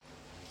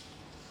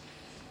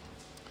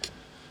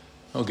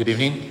Well, good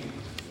evening.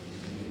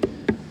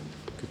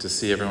 Good to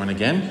see everyone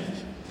again.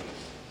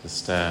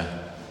 Just to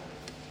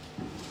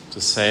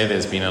say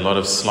there's been a lot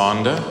of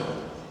slander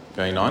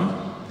going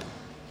on.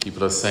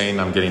 People are saying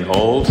I'm getting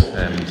old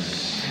and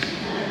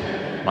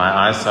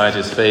my eyesight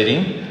is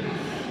fading,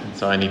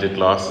 so I needed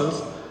glasses.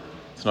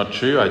 It's not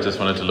true. I just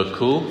wanted to look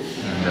cool.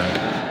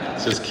 And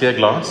it's just clear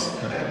glass.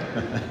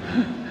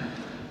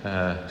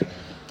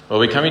 Well,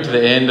 we're coming to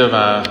the end of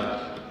our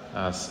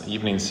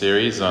evening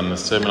series on the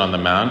Sermon on the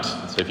Mount.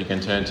 So if you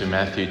can turn to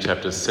Matthew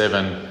chapter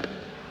 7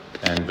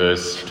 and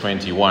verse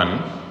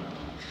 21.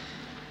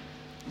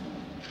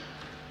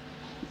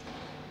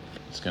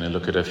 Just going to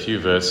look at a few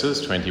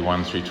verses,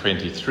 21 through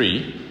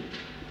 23.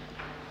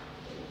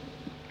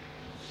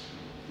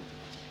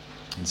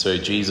 And so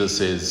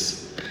Jesus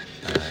is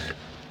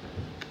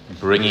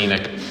bringing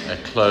a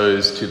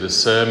close to the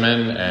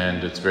sermon,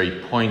 and it's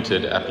very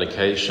pointed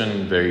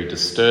application, very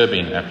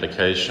disturbing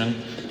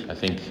application. I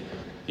think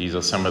these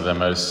are some of the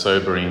most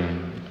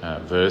sobering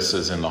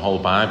verses in the whole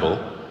Bible.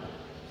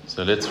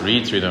 So let's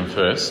read through them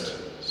first.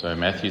 So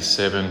Matthew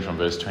 7 from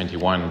verse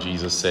 21,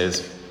 Jesus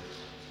says,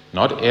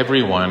 "Not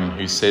everyone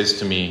who says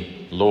to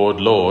me,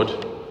 'Lord, Lord,'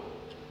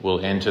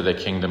 will enter the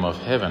kingdom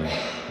of heaven,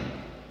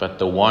 but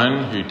the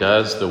one who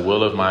does the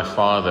will of my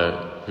Father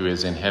who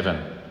is in heaven.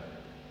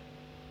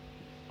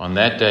 On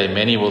that day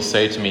many will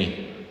say to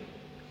me,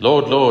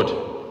 'Lord,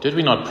 Lord, did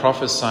we not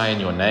prophesy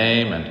in your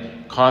name and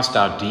cast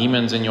out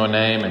demons in your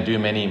name and do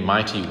many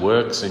mighty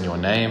works in your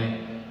name?'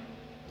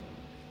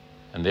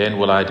 And then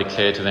will I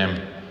declare to them,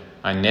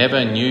 'I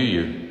never knew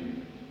you.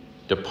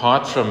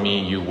 Depart from me,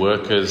 you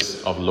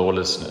workers of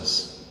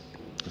lawlessness.'"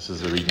 This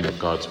is the reading of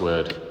God's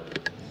word.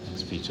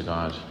 Thanks be to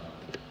God.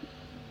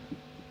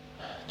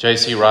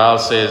 J.C. Ryle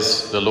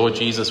says, the Lord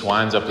Jesus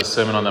winds up the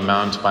Sermon on the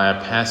Mount by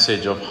a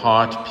passage of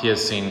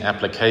heart-piercing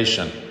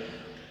application.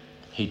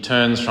 He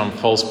turns from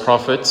false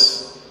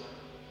prophets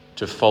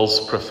to false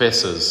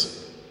professors,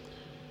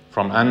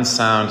 from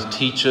unsound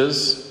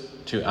teachers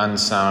to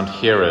unsound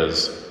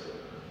hearers.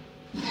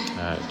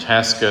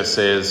 Tasker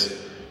says,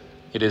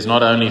 "It is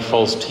not only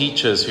false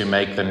teachers who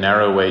make the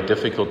narrow way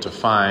difficult to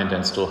find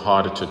and still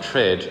harder to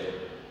tread.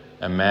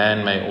 A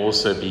man may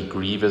also be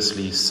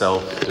grievously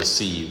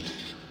self-deceived."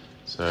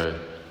 So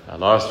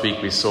last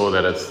week we saw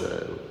that it's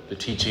the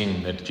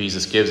teaching that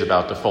Jesus gives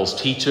about the false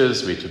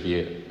teachers. We're to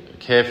be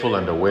careful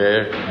and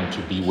aware and to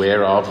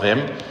beware of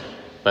them.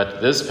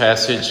 But this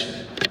passage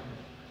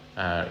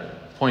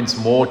points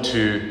more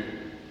to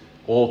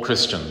all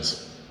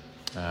Christians.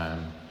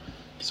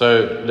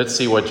 So let's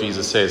see what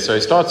Jesus says. So he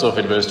starts off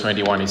in verse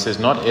 21. He says,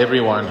 "Not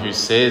everyone who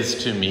says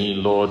to me,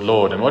 'Lord,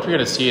 Lord.'" And what we're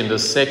going to see in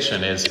this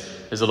section is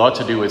a lot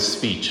to do with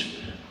speech.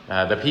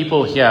 The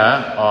people here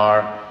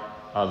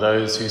are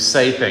those who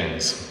say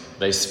things.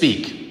 They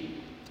speak.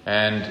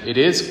 And it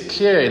is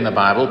clear in the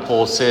Bible,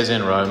 Paul says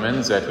in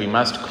Romans, that we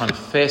must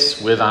confess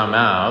with our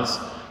mouths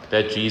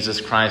that Jesus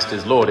Christ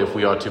is Lord if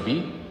we are to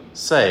be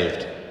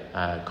saved.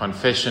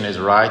 Confession is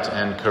right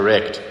and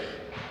correct.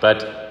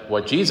 But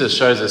what Jesus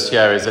shows us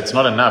here is it's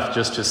not enough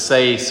just to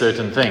say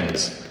certain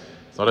things.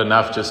 It's not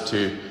enough just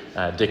to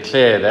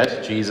declare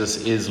that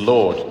Jesus is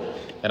Lord.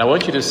 And I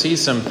want you to see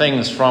some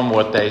things from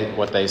what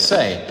they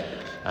say.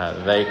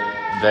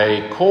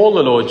 They call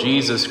the Lord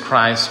Jesus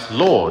Christ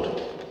Lord.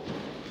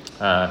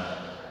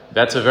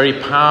 That's a very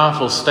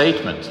powerful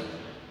statement.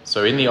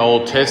 So in the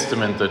Old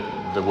Testament,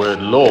 the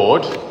word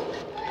Lord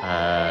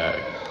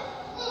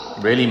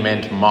really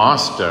meant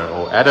master,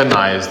 or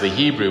Adonai is the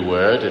Hebrew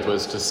word. It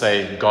was to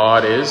say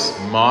God is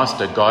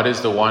master. God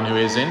is the one who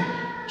is in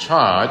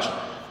charge.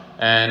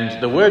 And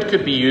the word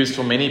could be used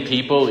for many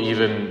people,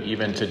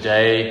 even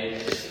today.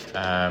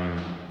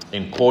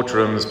 In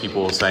courtrooms,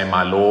 people will say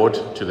 "my lord"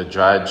 to the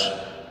judge.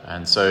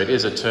 And so it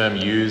is a term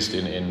used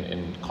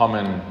in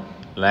common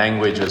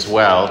language as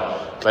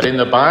well. But in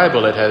the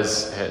Bible, it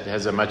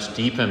has a much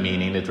deeper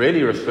meaning. It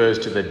really refers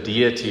to the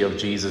deity of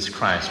Jesus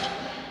Christ.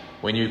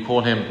 When we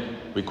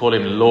call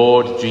him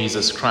Lord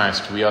Jesus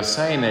Christ, we are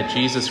saying that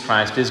Jesus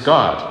Christ is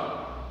God.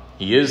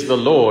 He is the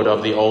Lord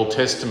of the Old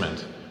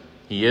Testament.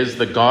 He is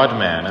the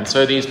God-man. And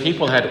so these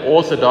people had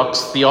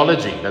orthodox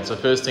theology. That's the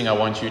first thing I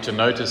want you to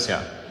notice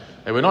here.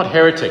 They were not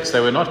heretics. They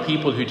were not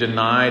people who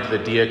denied the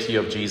deity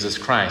of Jesus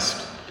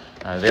Christ.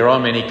 There are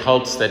many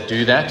cults that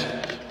do that.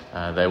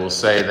 They will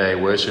say they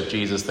worship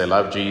Jesus, they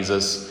love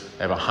Jesus,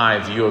 they have a high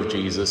view of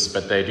Jesus,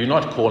 but they do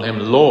not call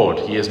him Lord.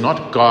 He is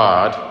not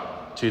God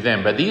to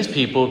them. But these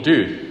people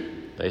do.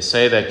 They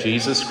say that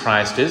Jesus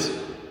Christ is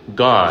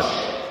God.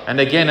 And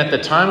again, at the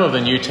time of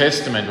the New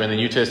Testament, when the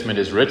New Testament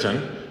is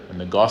written, when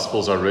the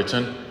Gospels are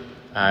written,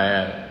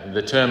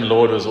 the term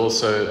Lord was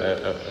also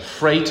a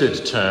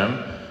freighted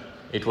term.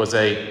 It was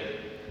a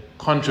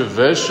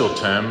controversial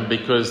term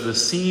because the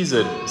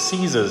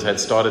Caesars had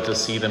started to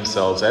see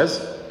themselves as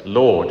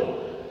Lord.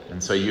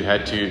 And so you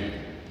had to,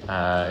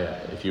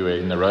 if you were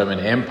in the Roman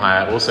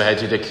Empire, also had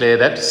to declare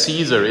that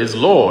Caesar is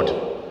Lord.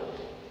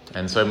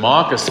 And so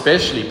Mark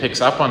especially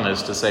picks up on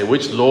this to say,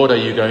 which Lord are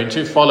you going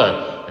to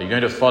follow? Are you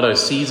going to follow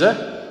Caesar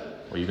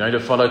or are you going to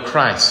follow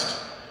Christ?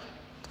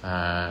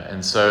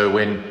 And so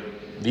when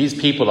these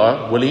people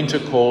are willing to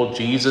call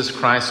Jesus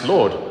Christ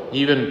Lord,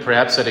 even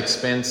perhaps at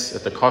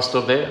the cost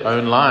of their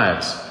own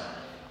lives.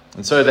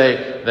 And so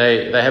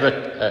they have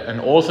an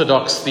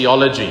orthodox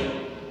theology.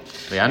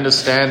 They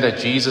understand that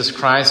Jesus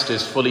Christ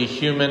is fully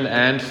human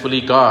and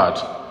fully God,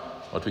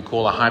 what we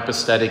call a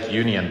hypostatic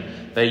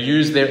union. They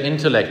use their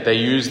intellect, they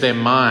use their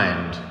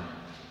mind.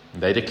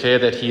 They declare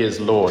that he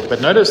is Lord.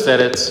 But notice that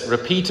it's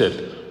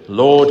repeated,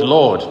 Lord,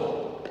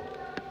 Lord.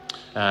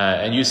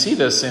 And you see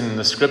this in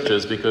the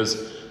scriptures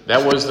because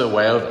that was the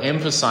way of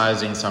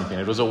emphasizing something.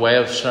 It was a way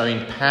of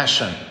showing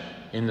passion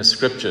in the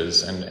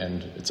scriptures.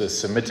 And it's a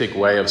Semitic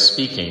way of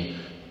speaking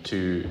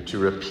to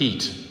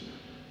repeat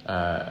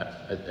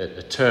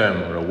a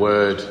term or a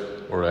word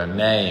or a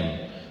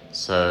name.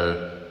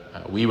 So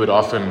we would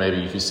often,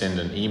 maybe if you send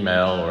an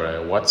email or a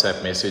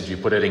WhatsApp message, you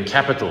put it in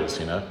capitals,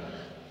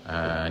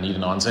 I need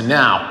an answer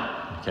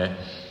now, okay?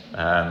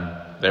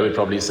 They would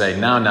probably say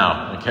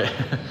now, okay?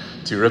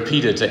 To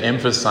repeat it, to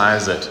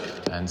emphasize it.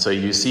 And so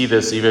you see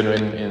this even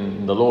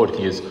in the Lord.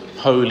 He is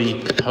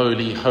holy,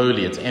 holy,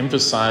 holy. It's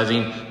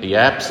emphasizing the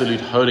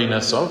absolute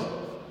holiness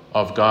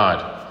of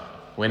God.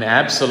 When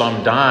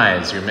Absalom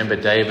dies, you remember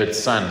David's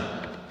son.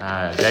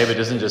 David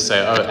doesn't just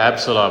say, oh,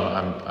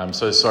 Absalom, I'm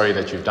so sorry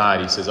that you've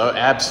died. He says, oh,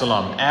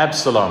 Absalom,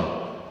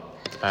 Absalom.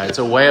 It's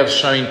a way of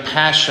showing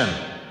passion.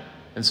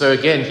 And so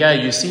again, here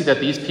you see that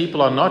these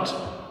people are not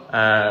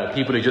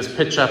people who just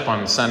pitch up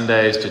on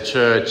Sundays to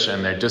church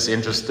and they're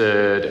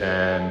disinterested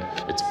and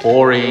it's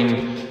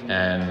boring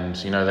and,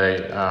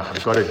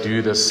 I've got to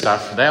do this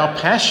stuff. They are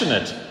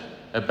passionate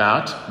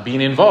about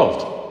being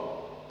involved.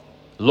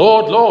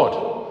 Lord,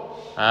 Lord.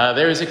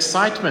 There is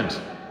excitement.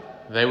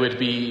 There would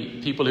be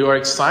people who are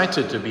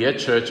excited to be at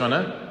church on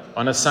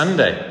a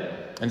Sunday.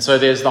 And so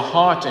there's the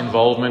heart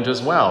involvement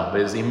as well.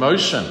 There's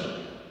emotion.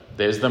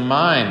 There's the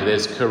mind.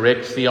 There's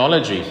correct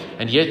theology.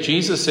 And yet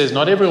Jesus says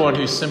not everyone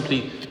who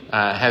simply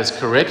has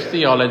correct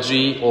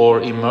theology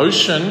or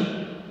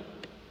emotion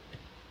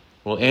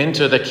will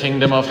enter the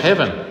kingdom of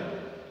heaven.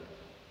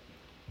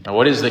 Now,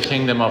 what is the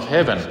kingdom of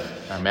heaven?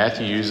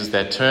 Matthew uses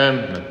that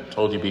term. I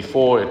told you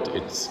before,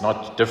 it's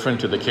not different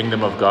to the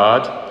kingdom of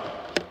God.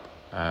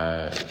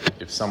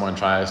 If someone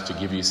tries to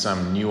give you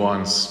some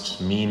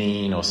nuanced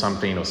meaning or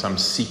something, or some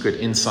secret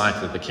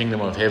insight that the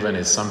kingdom of heaven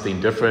is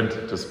something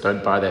different, just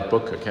don't buy that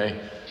book, okay?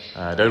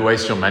 Don't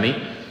waste your money.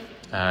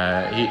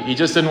 He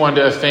just didn't want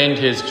to offend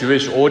his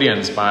Jewish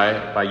audience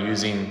by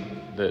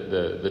using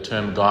the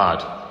term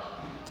God.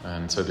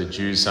 And so the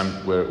Jews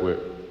were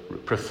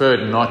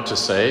preferred not to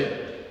say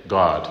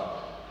God.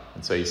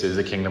 And so he says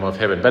the kingdom of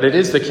heaven. But it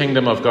is the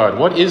kingdom of God.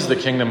 What is the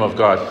kingdom of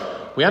God?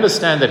 We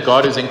understand that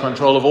God is in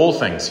control of all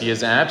things. He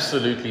is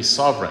absolutely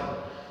sovereign.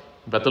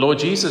 But the Lord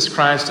Jesus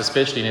Christ,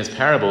 especially in his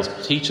parables,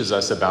 teaches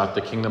us about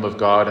the kingdom of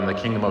God and the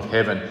kingdom of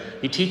heaven.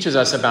 He teaches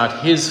us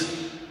about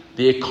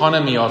the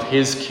economy of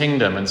his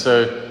kingdom. And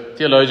so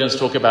theologians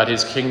talk about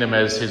his kingdom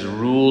as his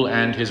rule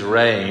and his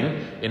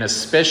reign in a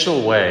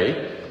special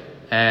way.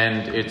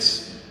 And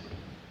it's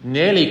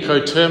nearly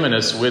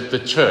coterminous with the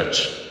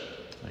church.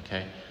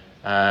 Okay.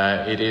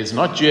 It is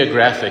not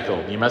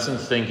geographical. You mustn't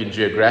think in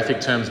geographic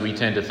terms. We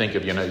tend to think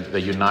of,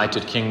 the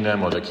United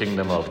Kingdom or the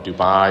Kingdom of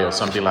Dubai or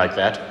something like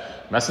that.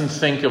 You mustn't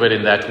think of it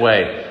in that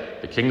way.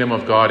 The kingdom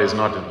of God is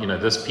not,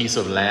 this piece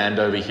of land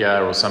over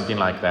here or something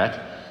like that.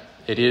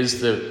 It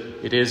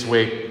is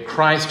where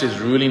Christ is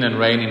ruling and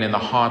reigning in the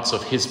hearts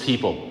of his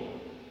people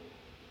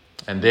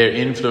and their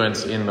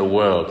influence in the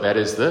world. That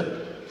is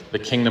the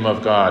kingdom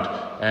of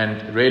God.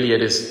 And really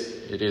it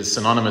is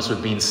synonymous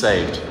with being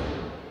saved.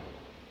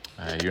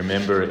 You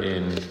remember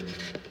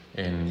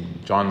in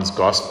John's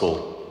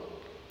Gospel,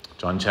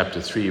 John chapter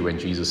 3, when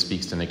Jesus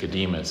speaks to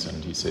Nicodemus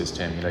and he says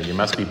to him, you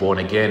must be born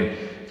again.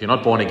 If you're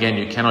not born again,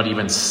 you cannot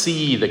even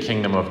see the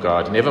kingdom of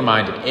God. Never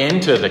mind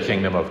enter the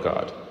kingdom of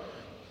God.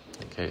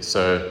 Okay,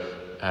 so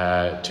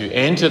to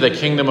enter the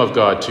kingdom of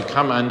God, to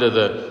come under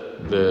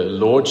the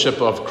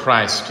lordship of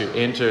Christ, to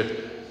enter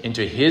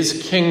into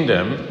his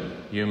kingdom,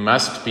 you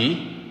must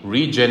be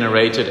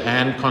regenerated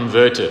and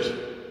converted.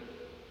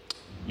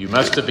 You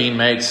must have been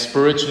made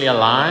spiritually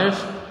alive,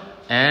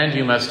 and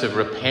you must have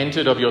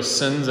repented of your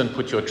sins and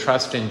put your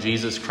trust in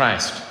Jesus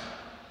Christ.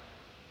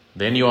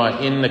 Then you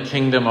are in the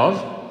kingdom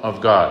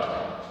of God.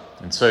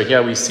 And so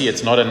here we see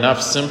it's not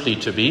enough simply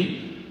to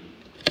be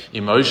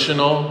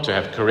emotional, to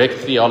have correct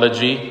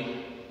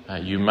theology.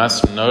 You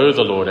must know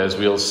the Lord, as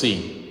we'll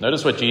see.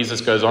 Notice what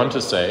Jesus goes on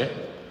to say.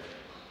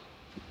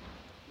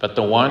 But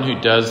the one who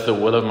does the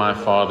will of my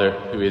Father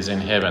who is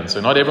in heaven.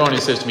 So not everyone who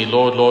says to me,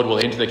 Lord, Lord, will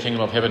enter the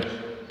kingdom of heaven.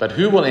 But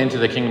who will enter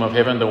the kingdom of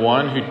heaven? The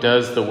one who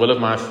does the will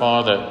of my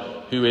Father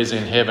who is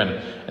in heaven.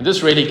 And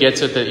this really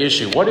gets at the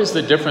issue. What is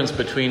the difference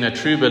between a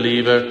true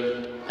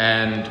believer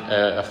and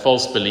a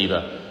false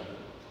believer?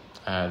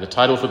 The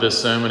title for this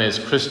sermon is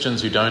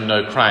Christians Who Don't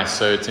Know Christ.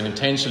 So it's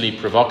intentionally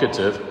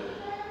provocative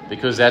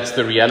because that's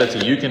the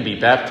reality. You can be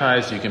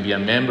baptized. You can be a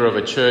member of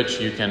a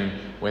church. You can,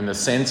 when the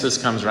census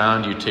comes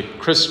around, you tick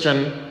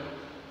Christian.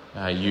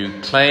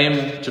 You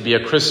claim to be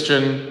a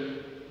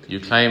Christian. You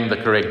claim the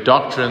correct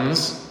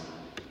doctrines.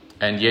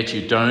 and yet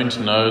you don't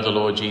know the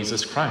Lord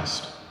Jesus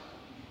Christ?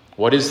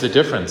 What is the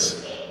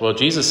difference? Well,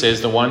 Jesus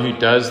says, the one who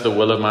does the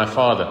will of my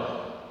Father.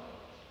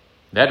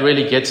 That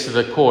really gets to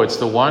the core. It's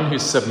the one who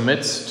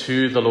submits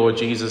to the Lord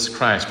Jesus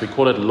Christ. We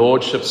call it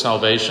Lordship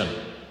salvation.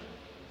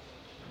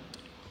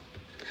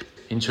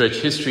 In church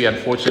history,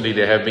 unfortunately,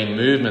 there have been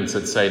movements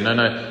that say,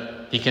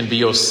 no, he can be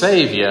your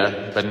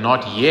Savior, but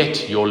not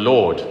yet your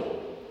Lord.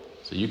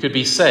 So you could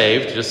be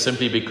saved just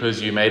simply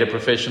because you made a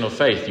profession of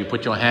faith. You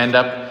put your hand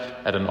up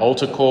at an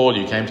altar call,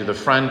 you came to the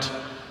front,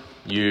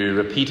 you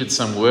repeated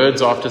some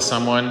words after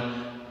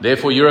someone,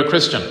 therefore you're a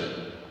Christian.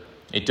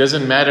 It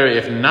doesn't matter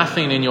if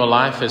nothing in your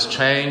life has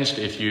changed,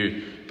 if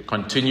you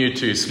continue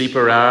to sleep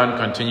around,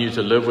 continue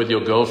to live with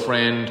your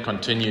girlfriend,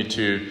 continue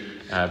to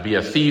be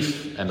a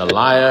thief and a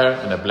liar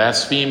and a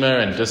blasphemer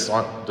and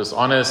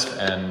dishonest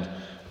and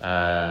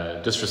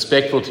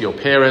disrespectful to your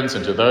parents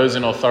and to those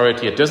in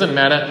authority. It doesn't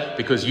matter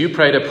because you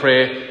prayed a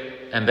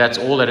prayer and that's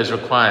all that is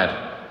required.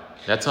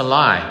 That's a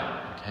lie.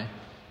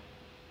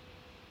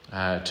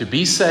 Okay? To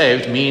be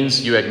saved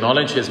means you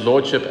acknowledge his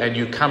lordship and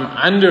you come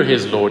under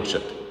his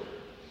lordship.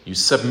 You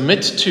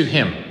submit to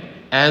him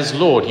as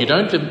Lord. You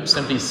don't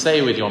simply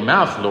say with your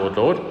mouth, Lord,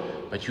 Lord,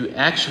 but you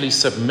actually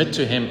submit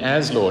to him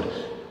as Lord.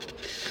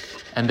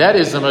 And that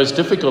is the most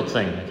difficult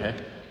thing. Okay?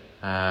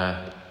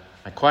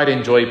 I quite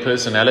enjoy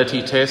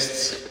personality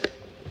tests.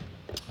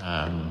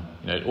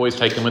 Always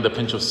take them with a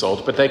pinch of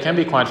salt, but they can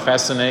be quite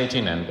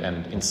fascinating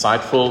and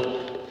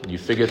insightful. You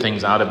figure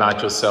things out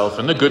about yourself,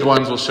 and the good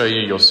ones will show you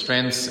your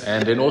strengths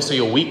and then also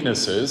your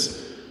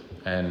weaknesses.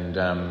 And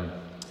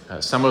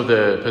some of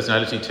the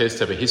personality tests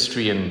have a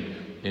history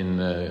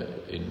in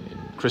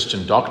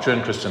Christian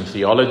doctrine, Christian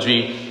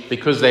theology,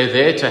 because they're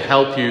there to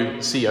help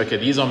you see, okay,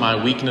 these are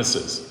my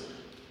weaknesses.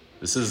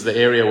 This is the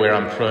area where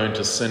I'm prone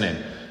to sin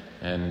in.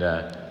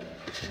 And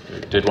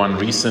did one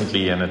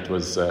recently, and it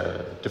was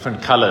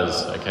different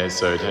colors. Okay,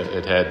 so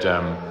it had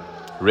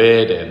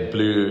red and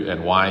blue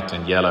and white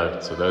and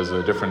yellow. So those are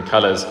the different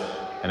colors.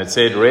 And it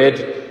said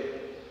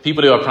red,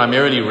 people who are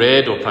primarily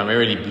red or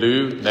primarily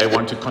blue, they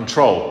want to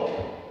control.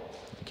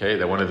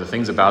 Okay, one of the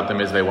things about them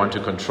is they want to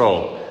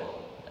control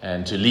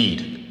and to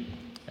lead.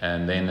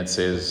 And then it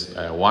says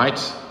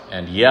white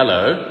and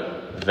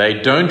yellow, they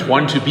don't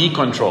want to be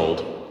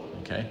controlled.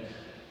 Okay,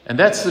 and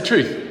that's the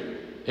truth.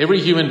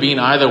 Every human being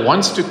either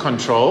wants to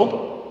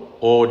control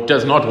or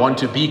does not want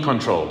to be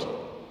controlled.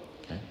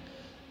 Okay?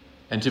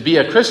 And to be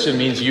a Christian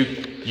means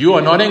you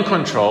are not in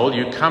control.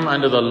 You come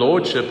under the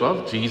lordship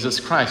of Jesus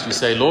Christ. You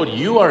say, Lord,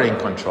 you are in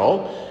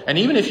control. And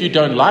even if you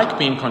don't like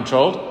being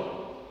controlled,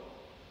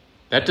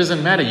 that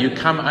doesn't matter. You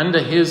come under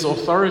his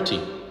authority.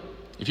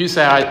 If you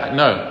say,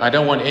 no, I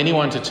don't want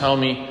anyone to tell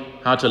me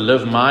how to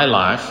live my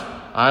life,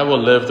 I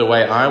will live the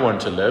way I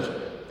want to live,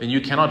 then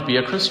you cannot be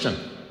a Christian.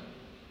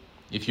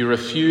 If you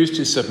refuse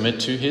to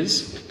submit to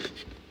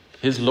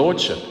his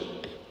lordship.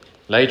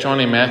 Later on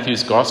in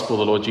Matthew's gospel,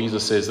 the Lord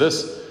Jesus says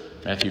this,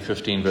 Matthew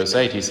 15 verse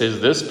 8, he says,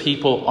 this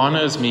people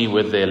honors me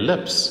with their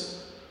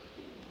lips,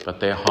 but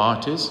their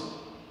heart is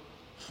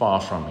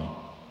far from me.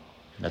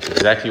 And that's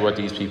exactly what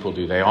these people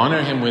do. They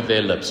honor him with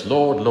their lips,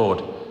 Lord,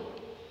 Lord,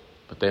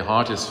 but their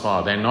heart is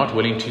far. They're not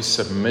willing to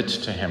submit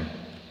to him.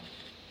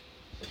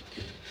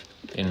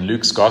 In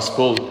Luke's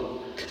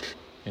gospel,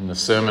 in the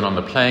Sermon on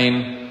the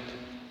Plain,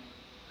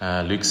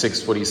 Luke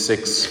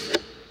 6:46,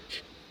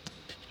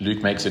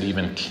 Luke makes it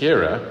even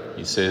clearer.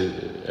 He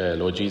says,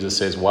 Lord Jesus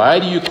says, why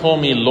do you call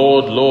me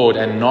Lord, Lord,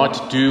 and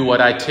not do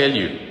what I tell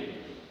you?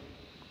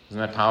 Isn't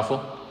that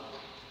powerful?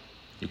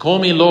 You call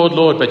me Lord,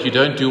 Lord, but you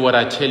don't do what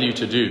I tell you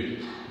to do.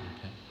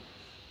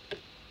 Okay.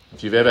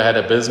 If you've ever had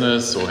a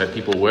business or had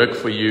people work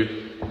for you,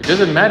 it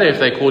doesn't matter if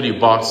they call you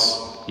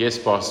boss, yes,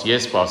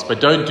 boss, but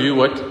don't do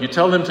what you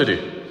tell them to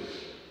do.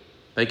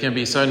 They can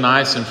be so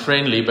nice and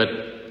friendly, but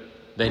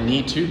they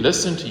need to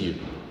listen to you.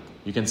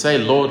 You can say,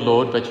 Lord,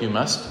 Lord, but you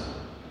must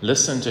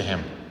listen to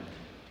him.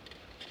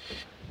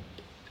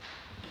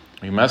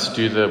 We must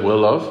do the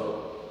will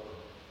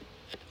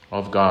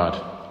of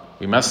God.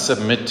 We must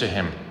submit to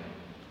him.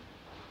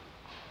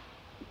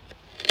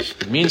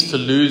 It means to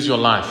lose your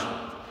life.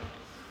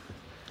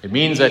 It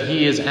means that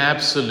he is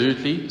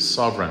absolutely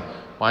sovereign.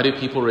 Why do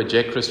people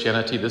reject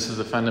Christianity? This is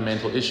a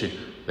fundamental issue.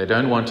 They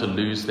don't want to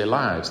lose their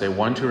lives. They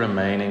want to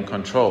remain in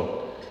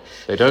control.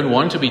 They don't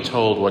want to be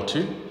told what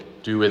to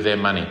do with their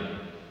money.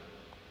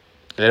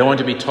 They don't want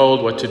to be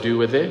told what to do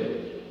with their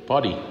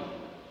body.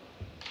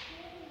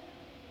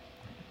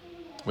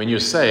 When you're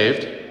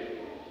saved,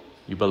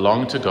 you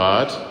belong to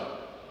God.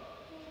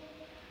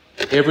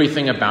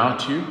 Everything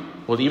about you,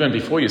 well, even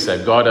before you're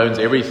saved, God owns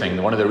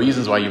everything. One of the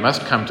reasons why you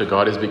must come to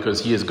God is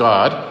because he is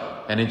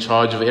God and in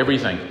charge of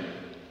everything.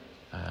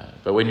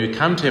 But when you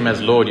come to him as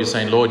Lord, you're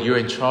saying, Lord, you're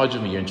in charge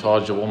of me. You're in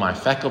charge of all my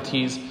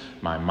faculties,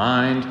 my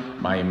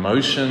mind, my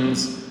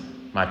emotions,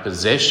 my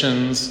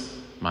possessions,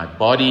 my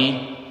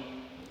body,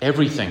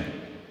 everything.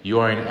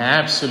 You are in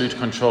absolute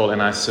control, and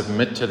I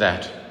submit to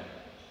that.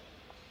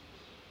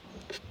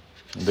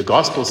 The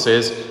gospel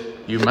says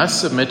you must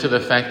submit to the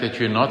fact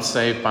that you're not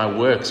saved by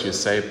works. You're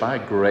saved by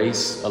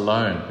grace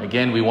alone.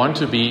 Again, we want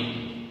to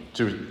be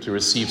to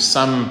receive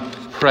some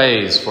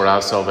praise for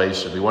our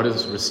salvation. We want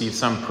to receive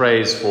some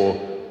praise for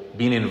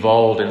being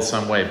involved in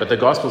some way. But the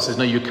gospel says,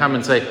 no, you come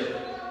and say,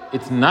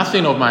 it's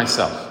nothing of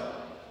myself.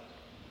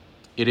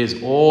 It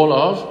is all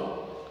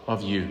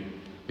of you.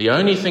 The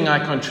only thing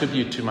I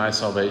contribute to my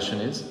salvation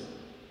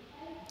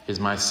is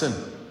my sin.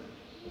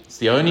 It's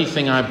the only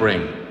thing I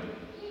bring.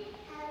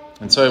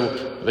 And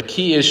so the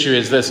key issue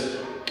is this.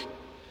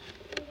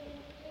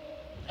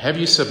 Have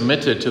you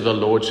submitted to the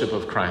lordship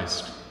of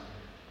Christ?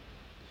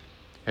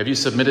 Have you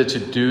submitted to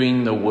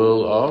doing the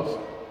will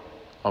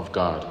of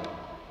God?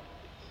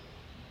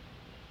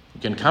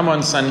 You can come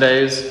on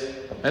Sundays.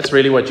 That's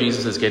really what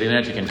Jesus is getting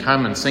at. You can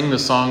come and sing the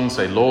song,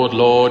 say, Lord,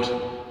 Lord,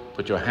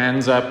 put your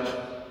hands up,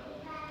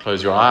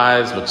 close your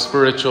eyes, look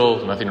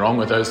spiritual. Nothing wrong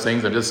with those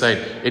things. I'm just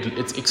saying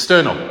it's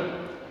external.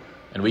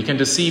 And we can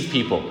deceive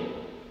people.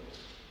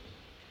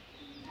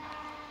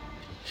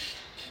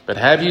 But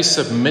have you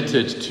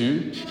submitted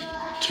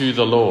to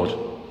the Lord?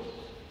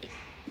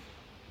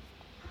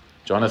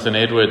 Jonathan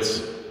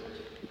Edwards,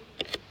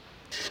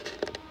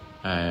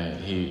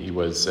 he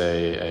was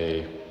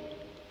a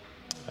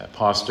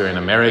pastor in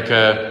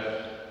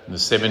America in the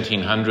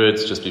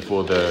 1700s, just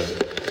before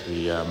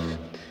the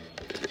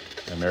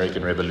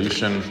American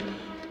Revolution,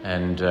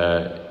 and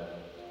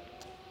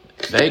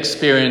they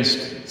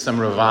experienced some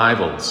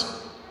revivals.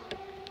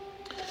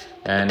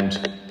 And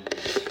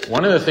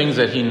one of the things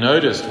that he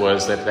noticed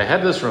was that they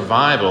had this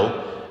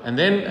revival, and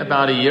then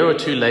about a year or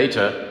two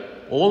later,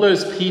 all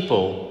those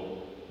people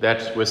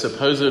that were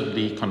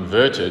supposedly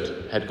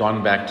converted had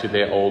gone back to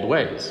their old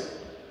ways.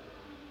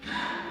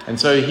 And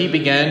so he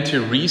began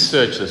to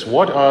research this.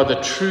 What are the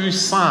true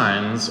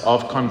signs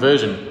of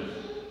conversion?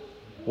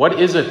 What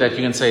is it that you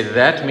can say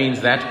that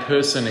means that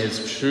person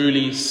is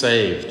truly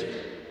saved?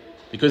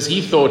 Because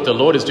he thought the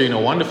Lord is doing a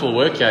wonderful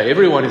work here.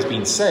 Everyone has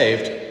been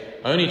saved,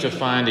 only to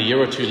find a year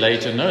or two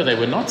later, no, they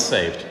were not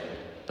saved.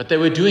 But they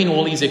were doing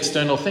all these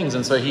external things.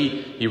 And so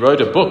he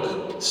wrote a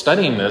book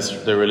studying this,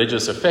 The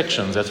Religious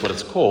Affections, that's what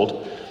it's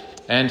called.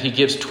 And he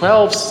gives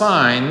 12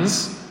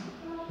 signs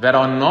that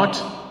are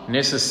not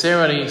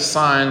necessarily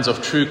signs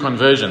of true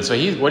conversion. So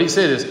what he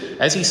said is,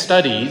 as he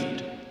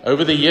studied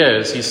over the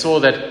years, he saw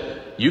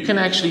that you can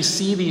actually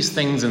see these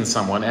things in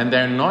someone, and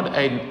they're not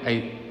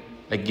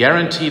a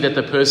guarantee that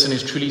the person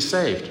is truly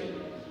saved.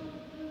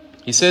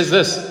 He says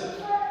this: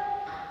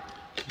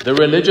 the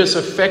religious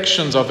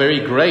affections are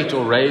very great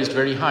or raised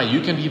very high.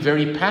 You can be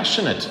very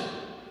passionate,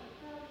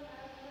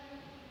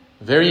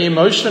 very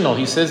emotional.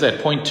 He says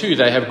that. Point 2,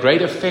 they have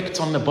great effects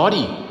on the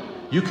body.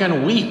 You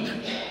can weep.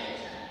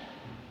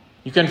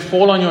 You can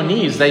fall on your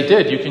knees. They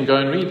did. You can go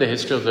and read the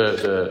history of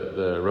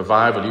the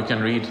revival. You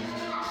can read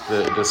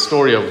the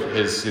story of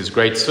his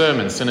great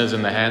sermon, Sinners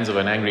in the Hands of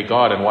an Angry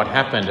God, and what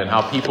happened and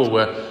how people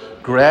were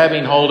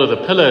grabbing hold of the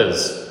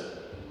pillars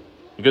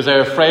because they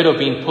were afraid of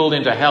being pulled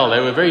into hell. They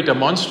were very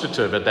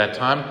demonstrative at that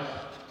time.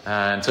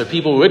 And so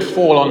people would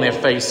fall on their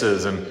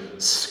faces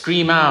and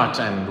scream out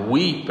and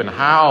weep and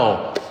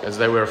howl as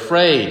they were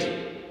afraid.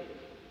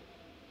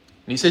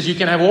 And he says you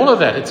can have all of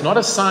that. It's not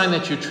a sign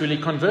that you're truly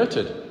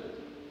converted.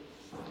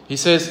 He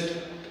says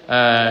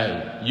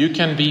you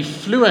can be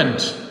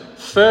fluent,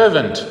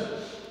 fervent,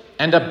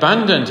 and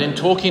abundant in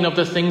talking of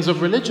the things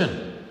of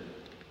religion.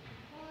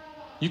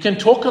 You can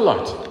talk a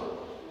lot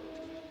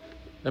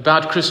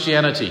about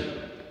Christianity.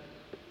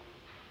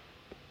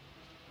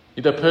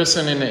 You're the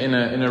person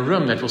in a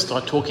room that will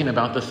start talking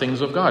about the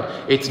things of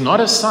God. It's not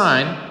a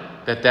sign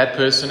that that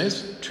person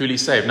is truly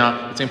saved.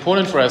 Now, it's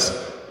important for us,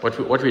 what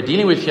we're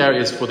dealing with here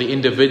is for the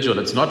individual.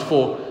 It's not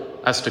for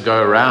us to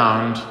go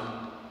around,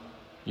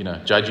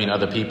 judging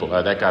other people.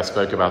 Oh, that guy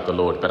spoke about the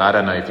Lord, but I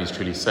don't know if he's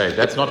truly saved.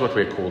 That's not what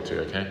we're called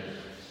to, okay?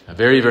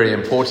 Very, very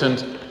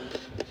important.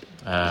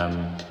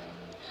 I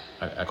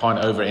can't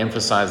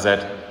overemphasize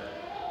that.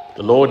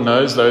 The Lord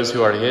knows those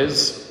who are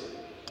His.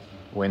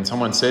 When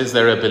someone says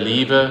they're a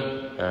believer,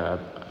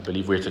 I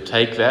believe we're to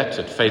take that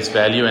at face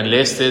value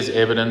unless there's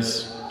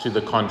evidence to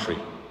the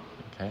contrary.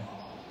 Okay,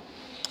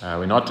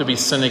 we're not to be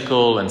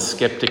cynical and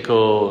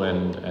skeptical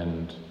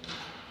and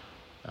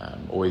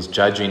always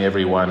judging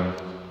everyone.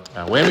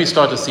 When we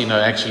start to see,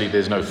 no, actually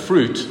there's no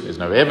fruit, there's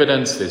no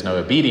evidence, there's no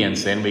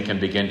obedience, then we can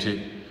begin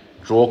to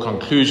draw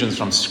conclusions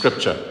from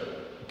Scripture.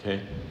 Okay.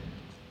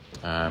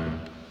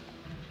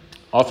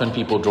 Often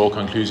people draw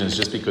conclusions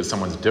just because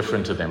someone's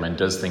different to them and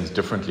does things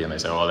differently, and they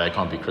say, oh, they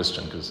can't be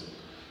Christian,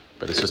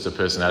 but it's just a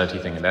personality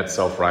thing, and that's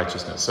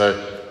self-righteousness. So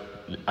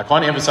I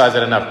can't emphasize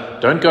that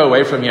enough. Don't go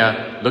away from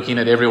here looking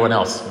at everyone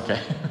else, okay?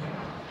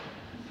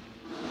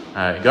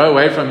 Go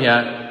away from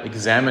here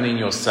examining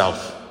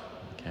yourself,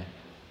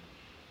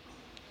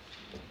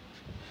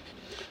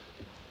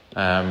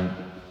 okay?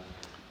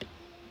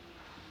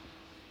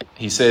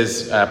 He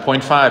says,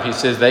 point 5, he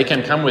says, they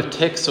can come with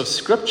texts of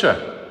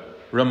Scripture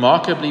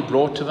remarkably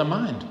brought to the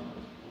mind.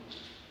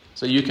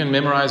 So you can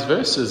memorize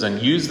verses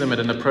and use them at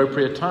an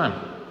appropriate time.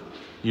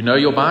 You know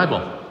your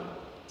Bible.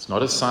 It's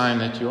not a sign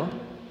that you're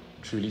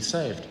truly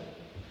saved.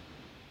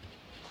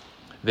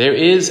 There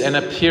is an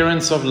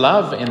appearance of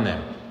love in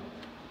them.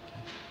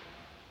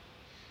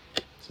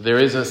 So there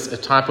is a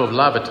type of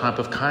love, a type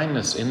of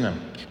kindness in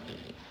them.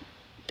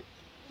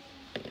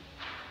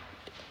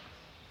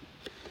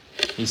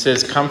 He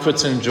says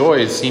comforts and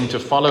joys seem to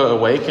follow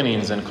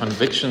awakenings and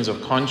convictions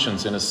of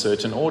conscience in a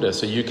certain order.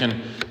 So you can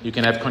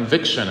have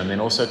conviction and then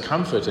also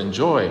comfort and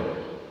joy.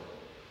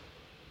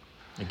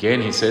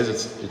 Again, he says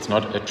it's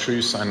not a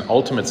true sign,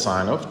 ultimate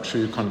sign of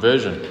true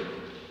conversion.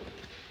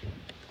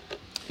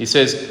 He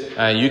says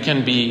you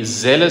can be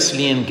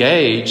zealously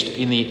engaged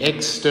in the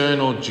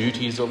external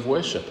duties of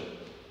worship.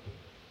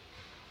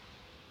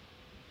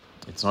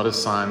 It's not a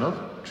sign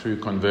of true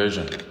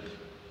conversion.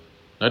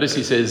 Notice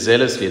he says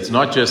zealously. It's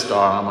not just,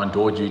 I'm on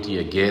door duty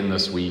again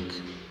this week.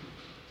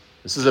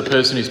 This is a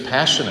person who's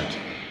passionate.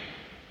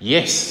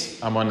 Yes,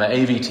 I'm on the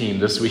AV team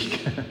this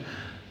week.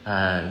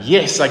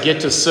 Yes, I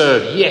get to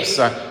serve. Yes,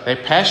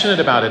 they're passionate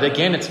about it.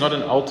 Again, it's not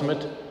an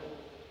ultimate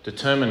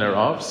determiner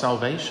of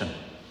salvation.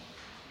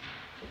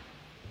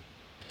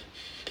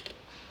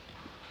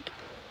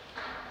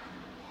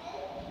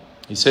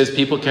 He says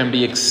people can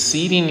be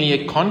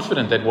exceedingly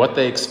confident that what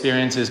they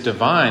experience is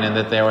divine and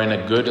that they are in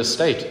a good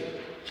estate.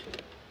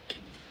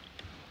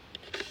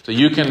 So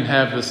you can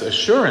have this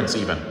assurance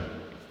even.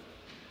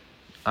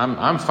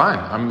 I'm fine.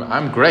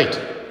 I'm great.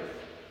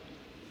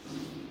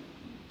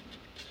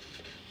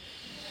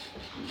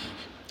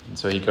 And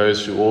so he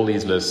goes through all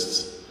these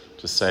lists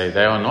to say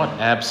they are not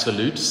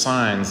absolute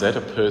signs that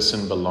a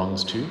person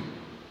belongs to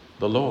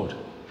the Lord.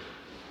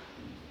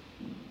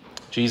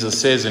 Jesus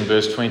says in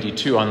verse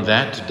 22, on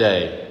that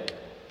day,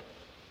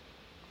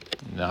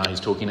 now he's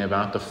talking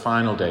about the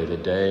final day, the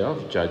day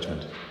of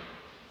judgment.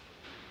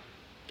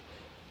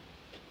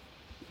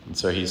 And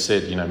so he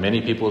said,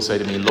 many people say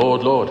to me,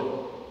 Lord, Lord.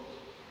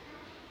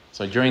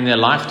 So during their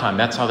lifetime,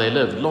 that's how they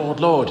lived. Lord,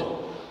 Lord.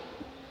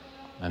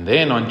 And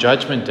then on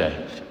Judgment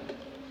Day,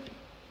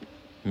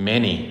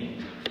 many,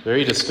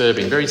 very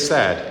disturbing, very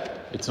sad.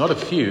 It's not a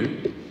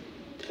few,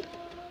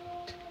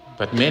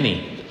 but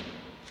many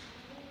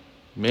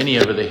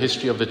over the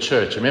history of the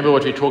church. Remember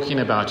what we're talking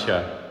about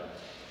here.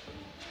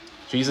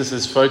 Jesus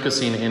is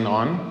focusing in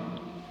on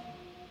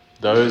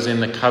those in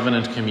the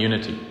covenant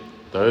community.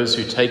 Those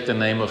who take the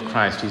name of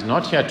Christ. He's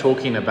not here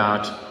talking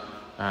about,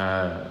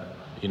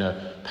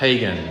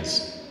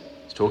 pagans.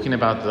 He's talking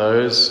about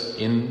those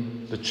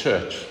in the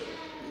church.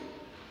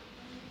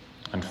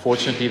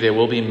 Unfortunately, there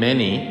will be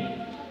many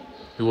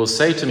who will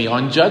say to me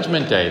on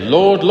Judgment Day,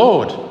 Lord,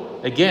 Lord.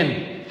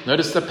 Again,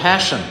 notice the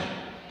passion.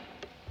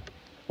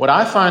 What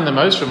I find the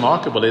most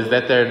remarkable is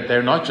that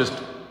they're not just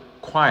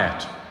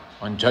quiet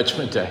on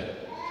Judgment Day.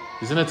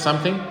 Isn't it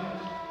something?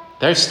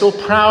 They're still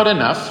proud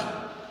enough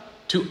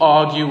to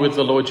argue with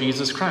the Lord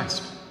Jesus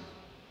Christ.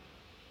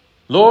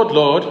 Lord,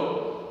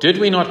 Lord, did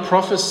we not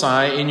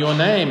prophesy in your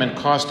name and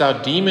cast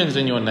out demons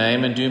in your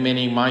name and do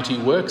many mighty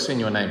works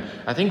in your name?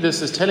 I think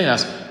this is telling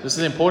us, this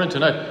is important to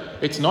note,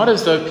 it's not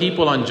as though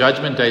people on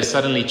Judgment Day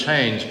suddenly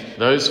change.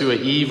 Those who are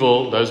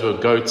evil, those who are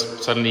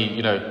goats,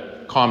 suddenly,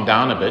 calm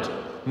down a bit.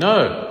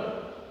 No.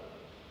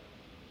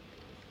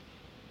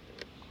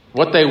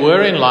 What they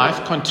were in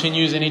life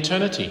continues in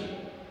eternity.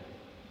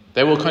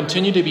 They will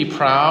continue to be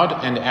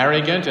proud and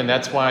arrogant, and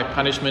that's why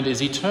punishment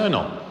is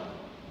eternal.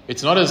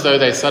 It's not as though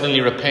they suddenly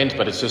repent,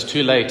 but it's just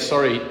too late.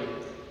 Sorry.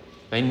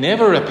 They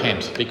never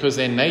repent because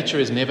their nature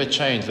is never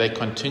changed. They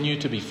continue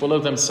to be full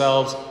of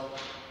themselves.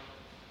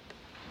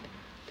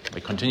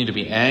 They continue to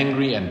be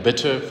angry and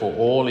bitter for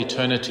all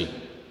eternity.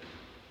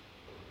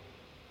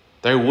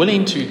 They're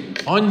willing to,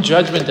 on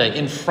Judgment Day,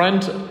 in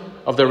front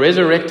of the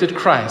resurrected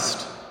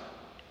Christ,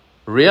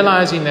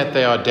 realizing that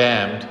they are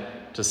damned,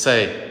 to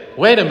say,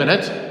 wait a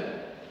minute,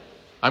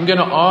 I'm going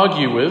to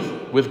argue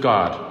with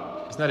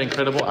God. Isn't that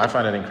incredible? I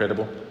find it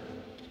incredible.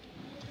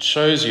 It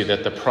shows you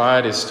that the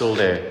pride is still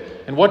there.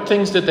 And what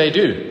things did they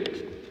do?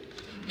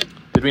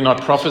 Did we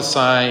not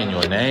prophesy in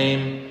your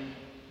name,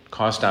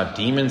 cast out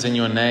demons in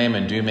your name,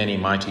 and do many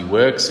mighty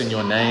works in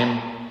your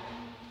name?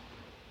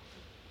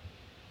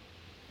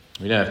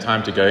 We don't have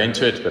time to go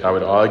into it, but I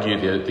would argue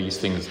that these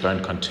things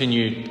don't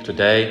continue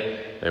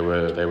today. They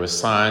were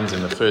signs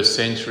in the first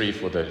century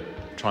for the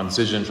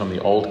transition from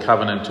the old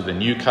covenant to the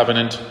new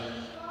covenant.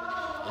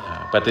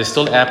 But there's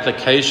still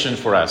application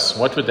for us.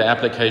 What would the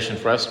application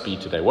for us be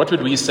today? What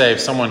would we say if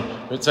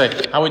someone would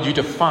say, how would you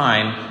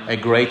define a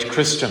great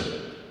Christian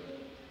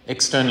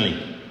externally?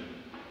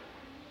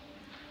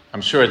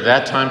 I'm sure at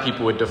that time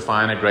people would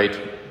define a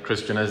great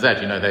Christian as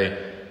that.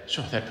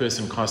 That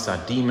person casts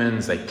out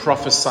demons, they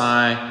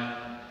prophesy,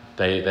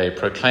 they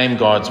proclaim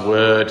God's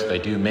word, they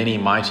do many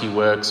mighty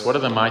works. What are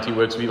the mighty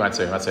works we might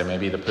say? We might say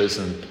maybe the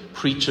person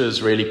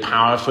preaches really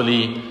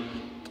powerfully.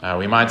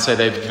 We might say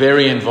they're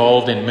very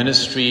involved in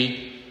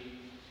ministry.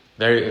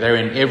 They're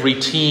in every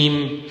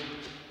team,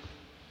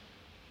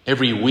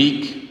 every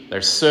week.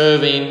 They're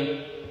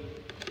serving.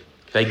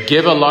 They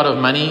give a lot of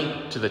money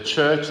to the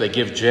church. They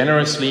give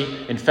generously.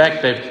 In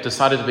fact, they've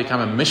decided to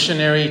become a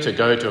missionary, to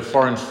go to a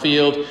foreign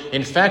field.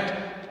 In fact,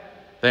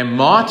 they're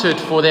martyred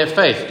for their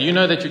faith. Do you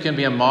know that you can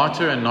be a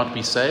martyr and not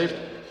be saved?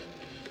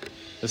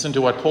 Listen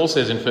to what Paul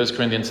says in 1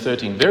 Corinthians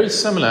 13. Very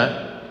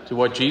similar to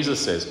what Jesus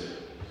says.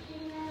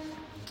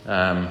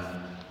 1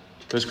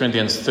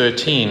 Corinthians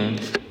 13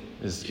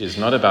 is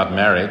not about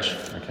marriage.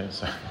 Okay,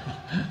 so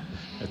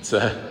it's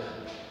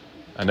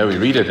I know we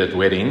read it at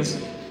weddings,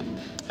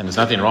 and there's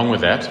nothing wrong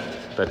with that,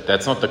 but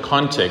that's not the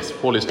context.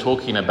 Paul is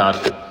talking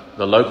about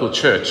the local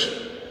church,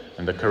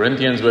 and the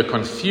Corinthians were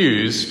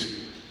confused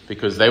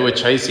because they were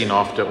chasing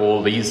after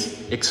all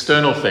these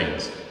external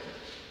things,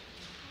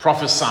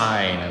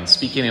 prophesying and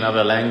speaking in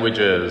other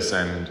languages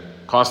and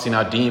casting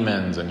out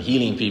demons and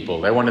healing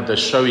people. They wanted the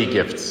showy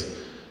gifts,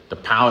 the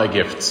power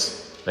gifts.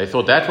 They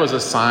thought that was a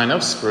sign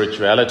of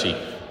spirituality.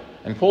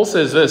 And Paul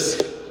says this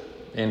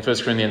in 1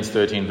 Corinthians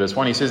 13 verse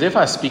 1. He says, if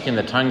I speak in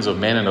the tongues of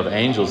men and of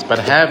angels, but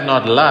have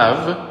not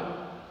love,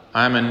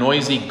 I am a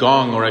noisy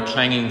gong or a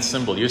clanging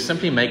cymbal. You're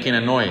simply making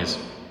a noise.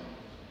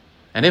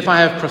 And if I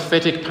have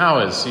prophetic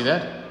powers, see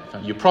that?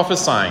 You're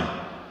prophesying,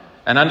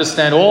 and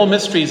understand all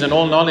mysteries and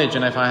all knowledge,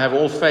 and if I have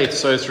all faith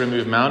so as to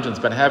remove mountains,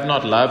 but have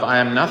not love, I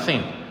am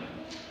nothing.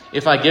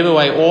 If I give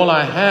away all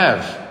I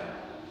have,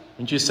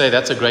 wouldn't you say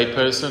that's a great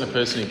person, a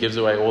person who gives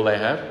away all they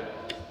have?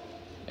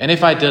 And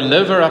if I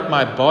deliver up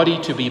my body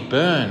to be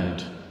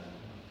burned,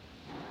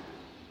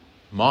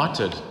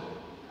 martyred,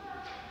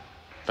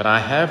 but I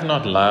have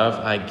not love,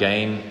 I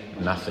gain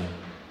nothing.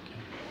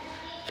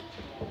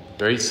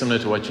 Very similar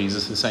to what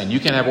Jesus is saying. You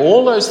can have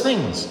all those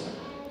things.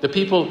 The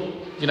people,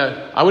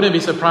 I wouldn't be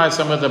surprised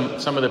some of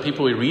the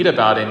people we read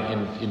about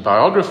in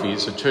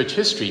biographies or church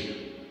history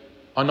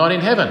are not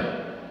in heaven.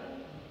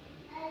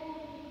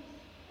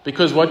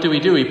 Because what do?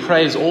 We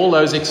praise all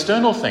those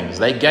external things.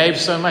 They gave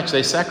so much.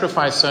 They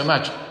sacrificed so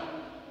much.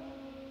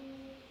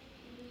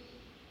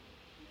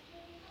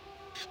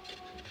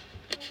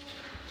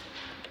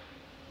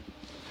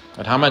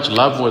 But how much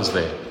love was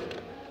there?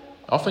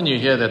 Often you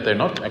hear that they're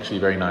not actually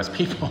very nice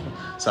people.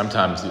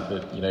 Sometimes,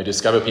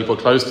 discover people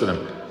close to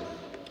them.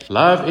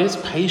 Love is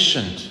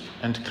patient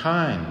and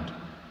kind.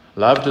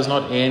 Love does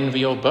not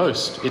envy or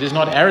boast. It is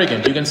not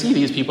arrogant. You can see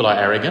these people are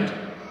arrogant.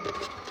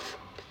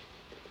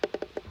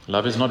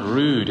 Love is not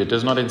rude. It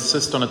does not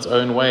insist on its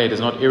own way. It is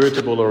not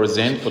irritable or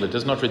resentful. It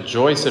does not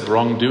rejoice at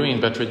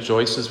wrongdoing, but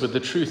rejoices with the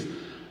truth.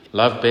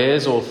 Love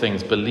bears all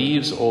things,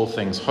 believes all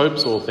things,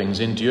 hopes all things,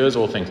 endures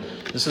all things.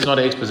 This is not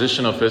an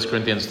exposition of 1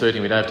 Corinthians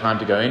 13. We don't have time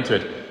to go into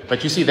it.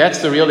 But you see, that's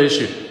the real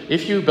issue.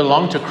 If you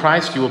belong to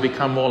Christ, you will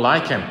become more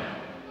like him.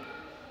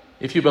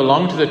 If you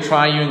belong to the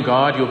triune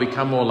God, you'll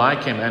become more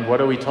like him. And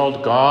what are we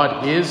told?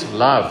 God is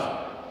love.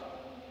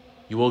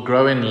 You will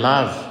grow in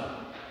love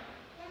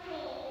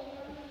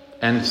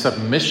and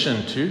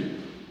submission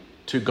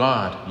to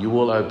God. You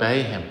will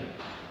obey him.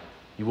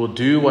 You will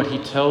do what he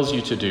tells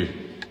you to do.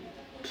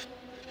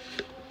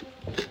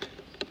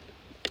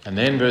 And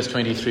then verse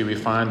 23, we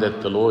find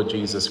that the Lord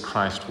Jesus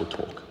Christ will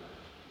talk.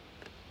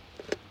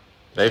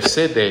 They've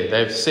said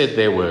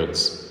their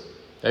words.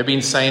 They've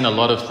been saying a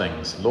lot of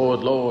things.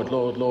 Lord, Lord,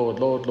 Lord, Lord,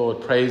 Lord,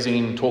 Lord,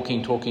 praising,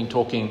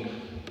 talking.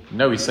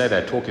 No, we say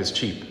that. Talk is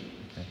cheap.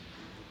 Okay?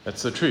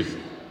 That's the truth.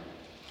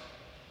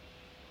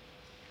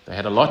 They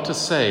had a lot to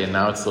say, and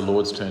now it's the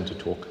Lord's turn to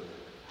talk.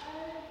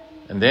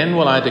 And then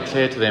will I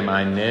declare to them,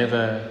 I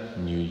never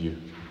knew you.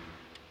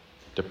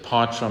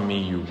 Depart from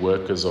me, you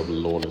workers of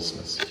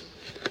lawlessness.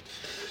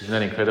 Isn't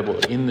that incredible?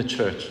 In the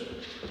church,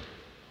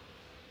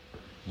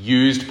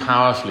 used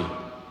powerfully.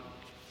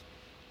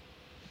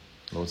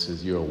 The Lord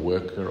says, you're a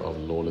worker of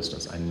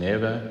lawlessness. I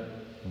never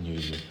knew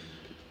you.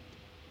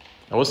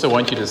 I also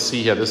want you to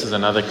see here, this is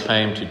another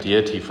claim to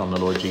deity from the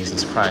Lord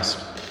Jesus Christ.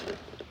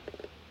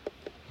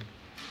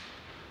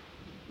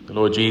 The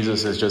Lord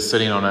Jesus is just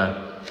sitting on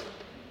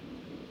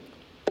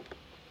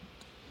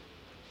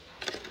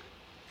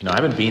I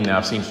haven't been there,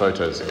 I've seen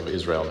photos of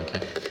Israel,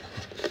 okay?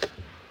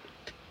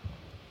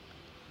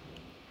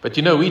 But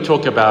we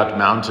talk about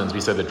mountains,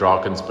 we say the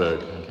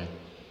Drakensberg, okay?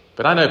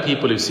 But I know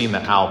people who've seen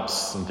the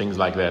Alps and things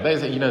like that. They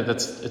say,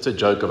 it's a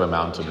joke of a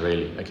mountain,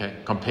 really, okay?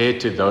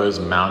 Compared to those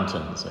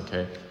mountains,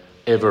 okay?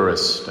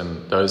 Everest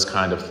and those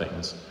kind of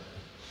things.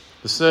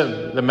 This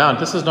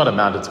is not a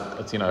mount,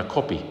 it's a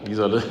copy.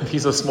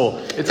 These are small.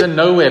 It's a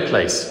nowhere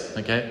place,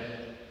 okay?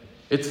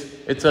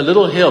 It's a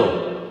little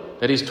hill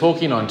that he's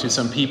talking on to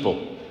some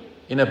people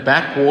in a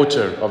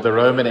backwater of the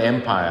Roman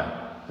Empire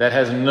that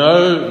has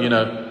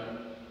no,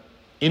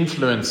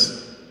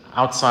 influence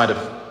outside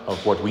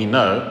of what we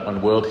know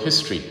on world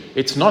history.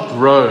 It's not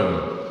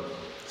Rome.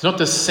 It's not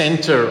the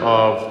center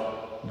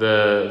of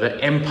the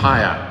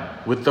empire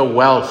with the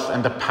wealth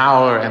and the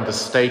power and the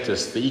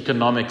status, the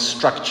economic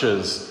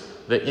structures,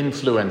 the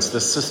influence,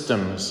 the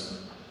systems.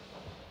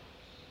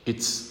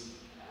 It's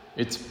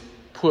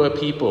poor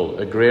people,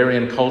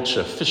 agrarian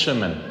culture,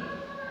 fishermen,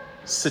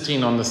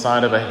 sitting on the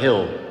side of a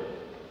hill.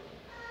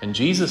 And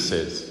Jesus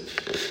says,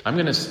 I'm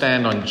going to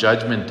stand on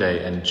Judgment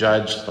Day and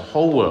judge the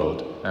whole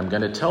world. And I'm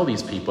going to tell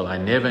these people, I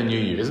never knew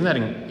you. Isn't that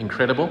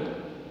incredible?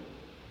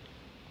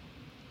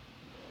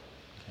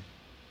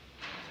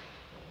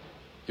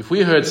 If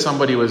we heard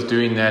somebody was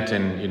doing that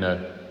in,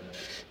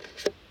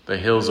 the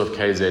hills of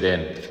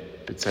KZN,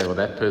 we'd say, well,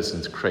 that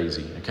person's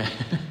crazy, okay?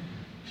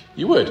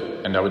 You would.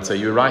 And I would say,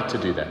 you're right to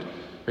do that.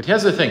 But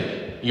here's the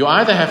thing. You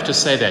either have to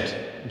say that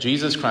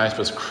Jesus Christ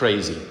was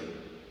crazy.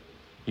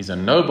 He's a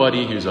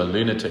nobody who's a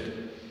lunatic.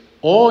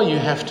 Or you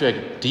have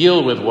to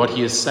deal with what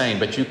he is saying,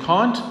 but you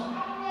can't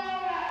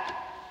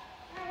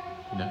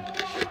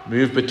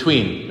move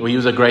between. Well, he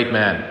was a great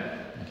man.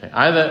 Okay.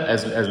 Either,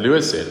 as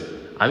Lewis said,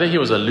 either he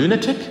was a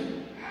lunatic,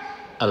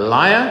 a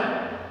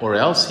liar, or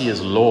else he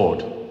is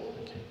Lord.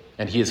 Okay.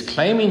 And he is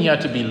claiming here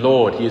to be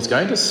Lord. He is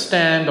going to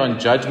stand on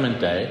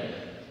Judgment Day,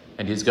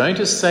 and he's going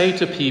to say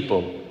to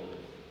people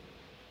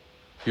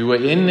who were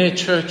in their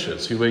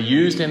churches, who were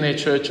used in their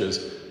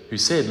churches, who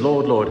said,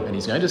 Lord, Lord, and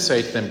he's going to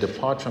say to them,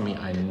 depart from me,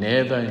 I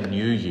never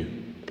knew you.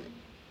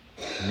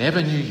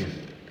 Never knew you.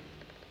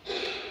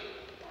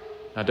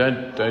 Now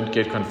don't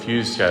get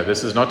confused here.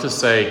 This is not to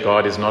say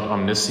God is not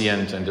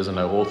omniscient and doesn't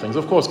know all things.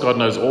 Of course, God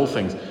knows all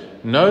things.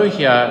 No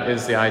here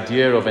is the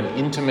idea of an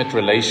intimate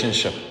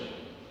relationship.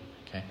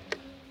 Okay.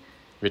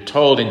 We're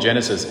told in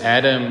Genesis,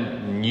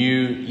 Adam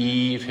knew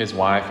Eve, his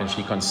wife, and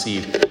she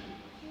conceived.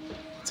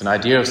 It's an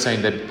idea of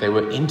saying that they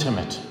were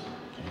intimate.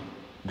 Okay.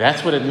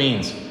 That's what it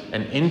means,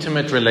 an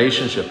intimate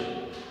relationship.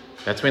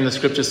 That's when the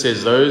scripture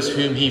says, those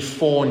whom he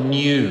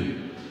foreknew,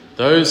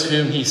 those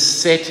whom he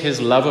set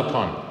his love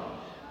upon.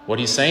 What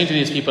he's saying to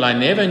these people, I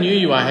never knew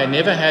you. I had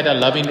never had a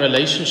loving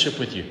relationship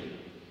with you.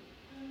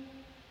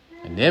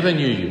 I never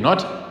knew you.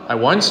 Not, I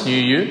once knew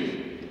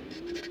you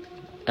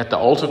at the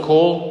altar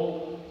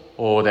call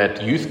or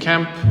that youth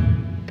camp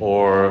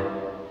or,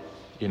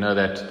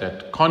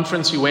 that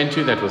conference you went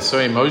to that was so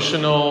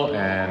emotional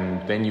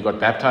and then you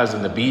got baptized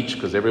on the beach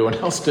because everyone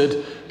else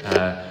did.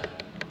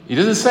 He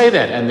doesn't say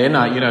that. And then,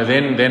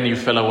 then you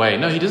fell away.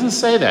 No, he doesn't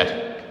say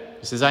that.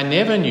 He says, I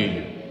never knew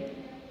you.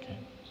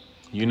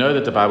 You know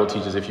that the Bible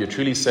teaches if you're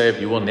truly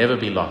saved, you will never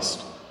be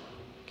lost.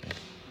 Okay?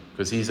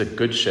 Because he's a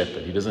good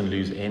shepherd. He doesn't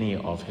lose any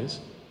of his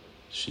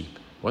sheep.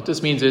 What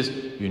this means is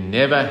you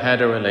never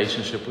had a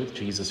relationship with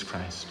Jesus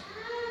Christ.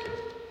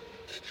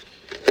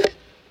 Okay?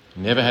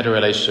 You never had a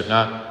relationship.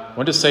 Now, I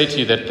want to say to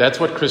you that that's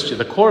what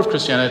the core of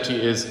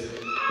Christianity is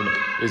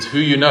who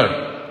you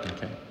know.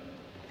 Okay?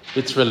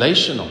 It's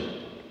relational.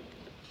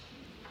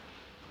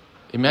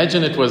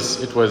 Imagine it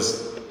was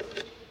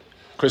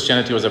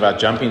Christianity was about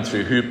jumping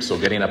through hoops or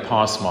getting a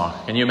pass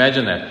mark. Can you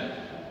imagine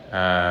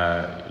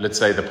that? Let's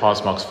say the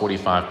pass mark's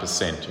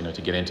 45%,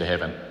 to get into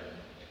heaven.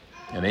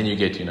 And then you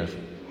get,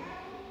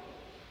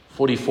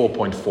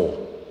 44.4. Okay.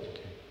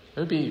 It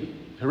would be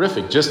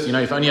horrific. Just,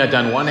 if only I'd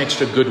done one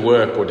extra good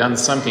work or done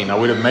something, I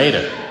would have made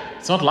it.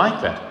 It's not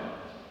like that.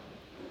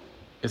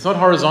 It's not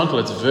horizontal,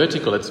 it's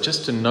vertical. It's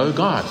just to know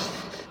God.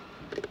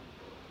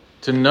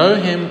 To know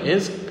him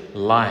is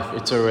life.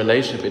 It's a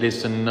relationship. It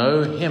is to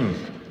know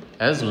him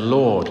as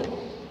Lord,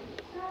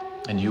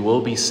 and you will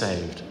be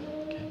saved.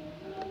 Okay?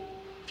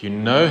 If you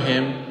know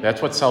him,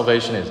 that's what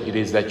salvation is. It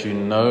is that you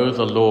know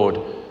the Lord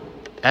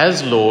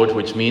as Lord,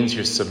 which means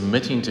you're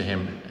submitting to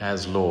him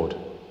as Lord.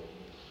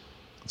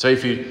 So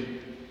if you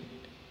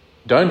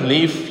don't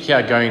leave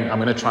here going, I'm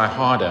going to try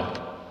harder,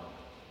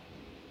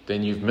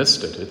 then you've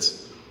missed it.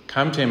 It's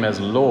come to him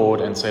as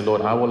Lord and say,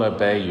 Lord, I will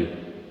obey you.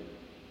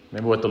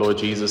 Remember what the Lord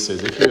Jesus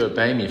says, if you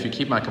obey me, if you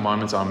keep my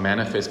commandments, I'll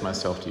manifest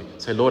myself to you.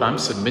 Say, Lord, I'm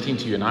submitting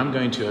to you and I'm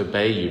going to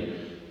obey you.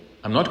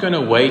 I'm not going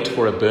to wait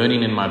for a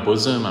burning in my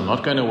bosom. I'm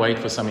not going to wait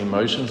for some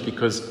emotions,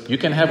 because you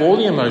can have all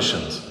the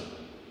emotions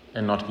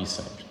and not be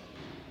saved.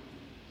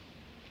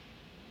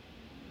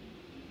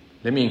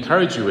 Let me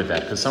encourage you with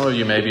that, because some of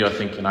you maybe are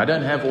thinking, I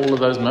don't have all of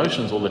those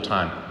emotions all the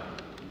time.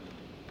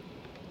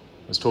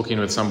 I was talking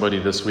with somebody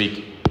this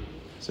week.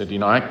 Said,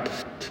 I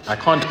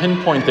can't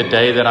pinpoint the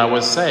day that I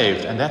was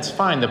saved. And that's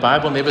fine. The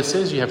Bible never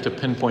says you have to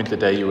pinpoint the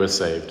day you were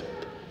saved.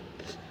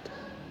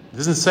 It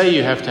doesn't say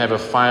you have to have a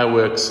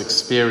fireworks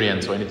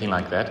experience or anything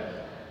like that.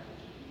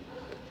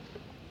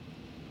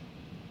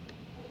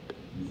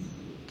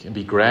 It can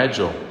be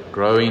gradual,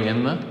 growing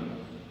in the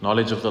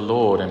knowledge of the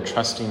Lord and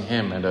trusting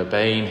him and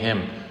obeying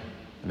him.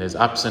 And there's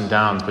ups and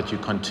downs, but you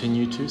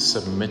continue to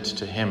submit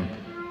to him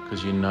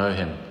because you know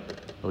him.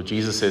 Lord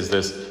Jesus says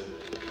this,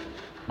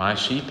 my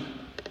sheep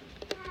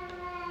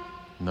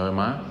know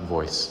my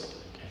voice.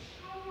 Okay.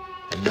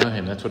 And know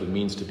him. That's what it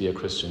means to be a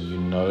Christian. You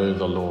know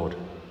the Lord.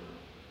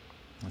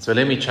 And so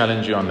let me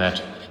challenge you on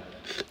that.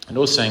 And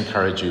also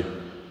encourage you.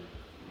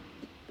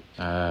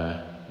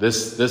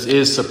 This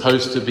is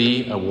supposed to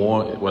be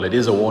it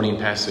is a warning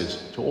passage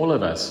to all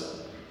of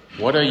us.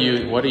 What are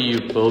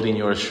you building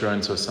your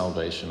assurance of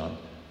salvation on?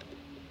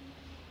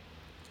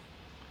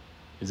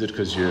 Is it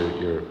because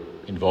you're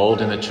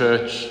involved in the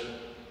church?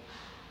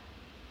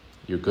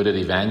 You're good at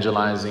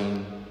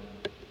evangelizing?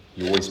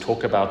 You always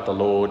talk about the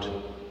Lord.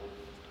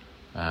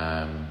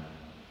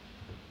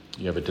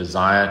 You have a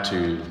desire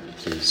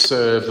to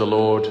serve the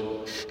Lord.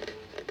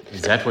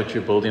 Is that what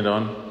you're building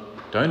on?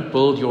 Don't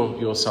build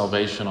your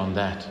salvation on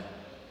that.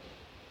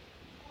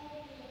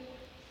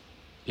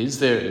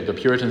 The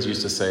Puritans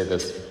used to say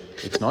this,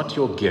 it's not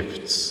your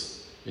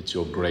gifts, it's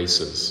your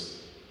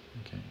graces.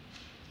 Okay.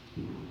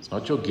 It's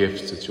not your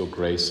gifts, it's your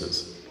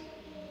graces.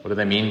 What do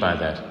they mean by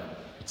that?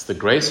 It's the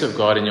grace of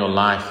God in your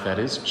life that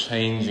is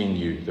changing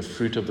you, the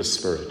fruit of the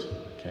Spirit.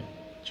 Okay?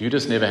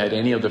 Judas never had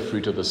any of the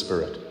fruit of the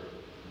Spirit.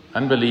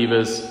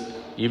 Unbelievers,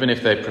 even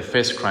if they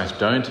profess Christ,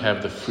 don't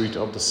have the fruit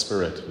of the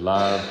Spirit: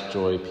 love,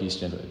 joy, peace,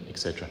 gentleness,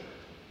 etc.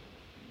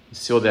 You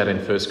saw that in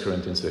 1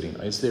 Corinthians 13.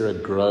 Is there a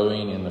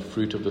growing in the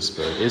fruit of the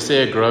Spirit? Is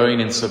there a growing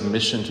in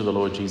submission to the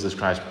Lord Jesus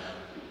Christ?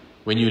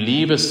 When you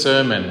leave a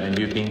sermon and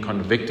you've been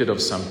convicted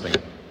of something,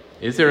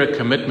 is there a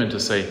commitment to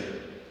say,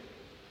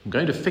 I'm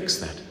going to fix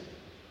that?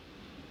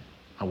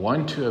 I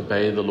want to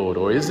obey the Lord.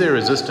 Or is there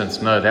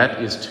resistance? No,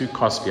 that is too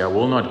costly. I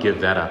will not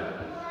give that up.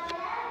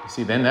 You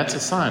see, then that's a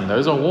sign.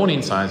 Those are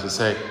warning signs to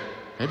say,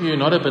 maybe you're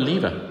not a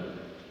believer.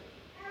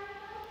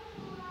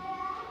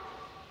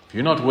 If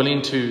you're not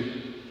willing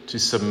to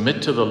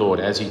submit to the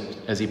Lord as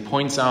he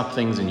points out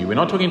things in you. We're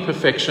not talking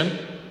perfection,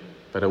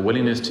 but a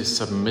willingness to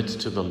submit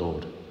to the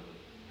Lord,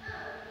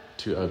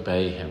 to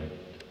obey him.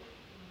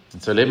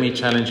 And so let me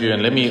challenge you,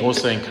 and let me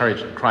also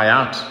encourage, cry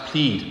out,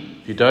 plead.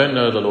 If you don't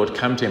know the Lord,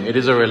 come to him. It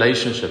is a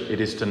relationship. It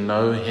is to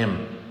know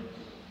him.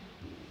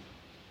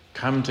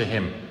 Come to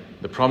him.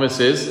 The promise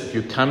is, if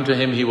you come to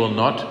him, he will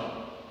not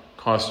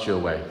cast you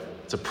away.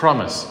 It's a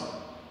promise.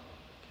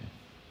 You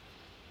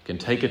can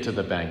take it to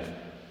the bank.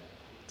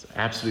 It's an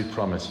absolute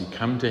promise. You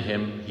come to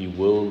him, he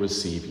will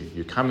receive you.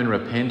 You come in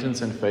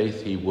repentance and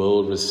faith, he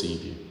will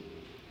receive you.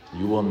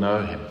 You will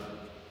know him.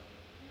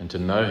 And to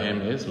know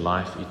him is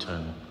life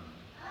eternal.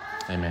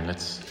 Amen.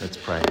 Let's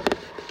pray.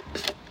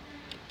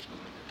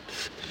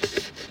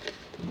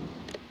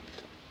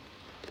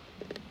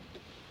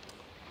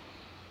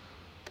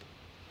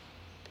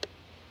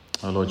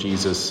 Oh Lord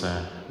Jesus,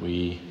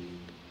 we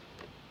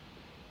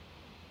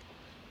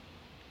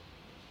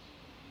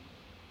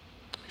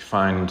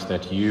find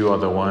that you are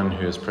the one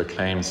who has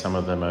proclaimed some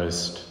of the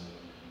most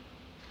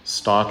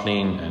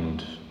startling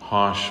and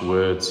harsh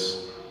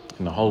words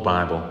in the whole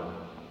Bible.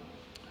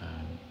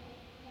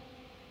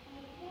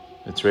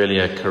 It's really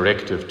a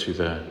corrective to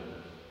the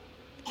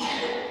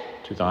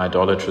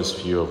idolatrous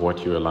view of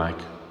what you are like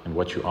and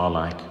what you are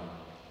like.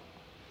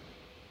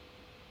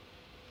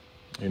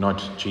 You're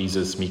not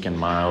Jesus meek and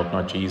mild,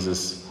 not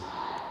Jesus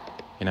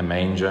in a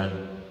manger.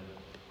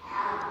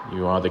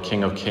 You are the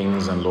King of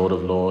Kings and Lord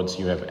of Lords.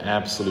 You have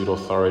absolute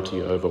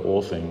authority over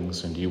all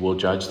things, and you will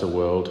judge the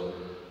world.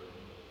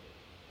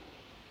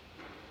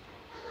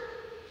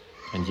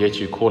 And yet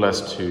you call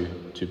us to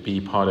be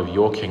part of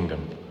your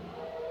kingdom,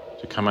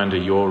 to come under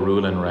your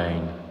rule and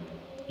reign.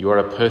 You are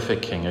a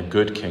perfect king, a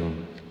good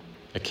king,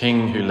 a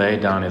king who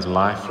laid down his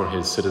life for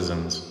his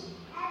citizens.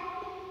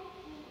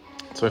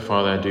 So,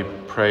 Father, I do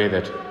pray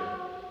that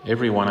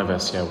every one of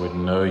us here would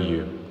know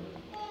you.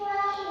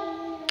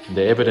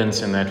 The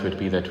evidence in that would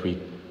be that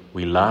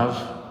we love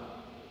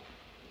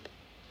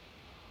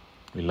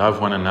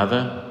one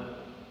another.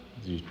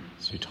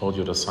 As you told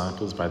your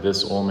disciples, by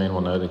this all men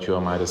will know that you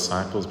are my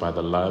disciples, by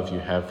the love you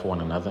have for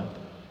one another.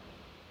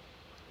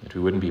 That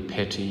we wouldn't be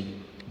petty,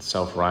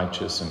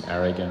 self-righteous and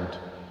arrogant,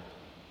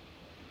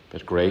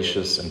 but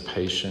gracious and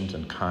patient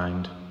and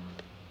kind.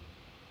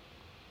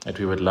 That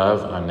we would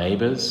love our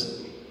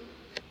neighbors,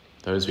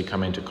 those we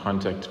come into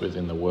contact with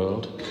in the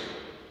world,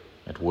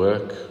 at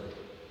work,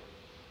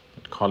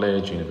 at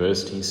college,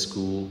 university,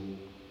 school,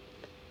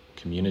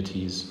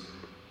 communities.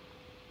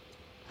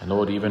 And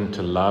Lord, even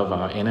to love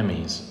our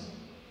enemies,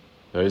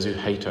 those who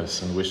hate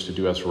us and wish to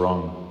do us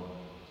wrong.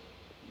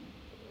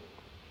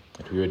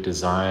 That we would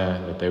desire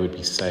that they would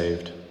be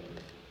saved.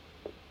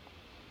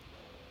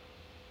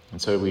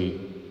 And so we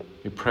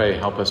pray,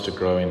 help us to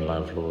grow in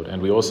love, Lord.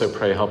 And we also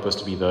pray, help us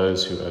to be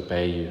those who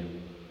obey you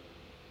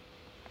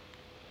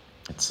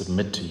and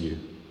submit to you.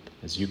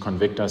 As you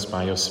convict us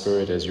by your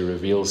Spirit, as you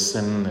reveal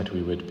sin, that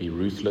we would be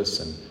ruthless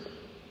and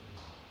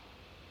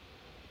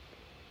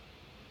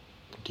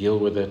deal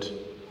with it,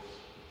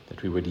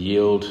 that we would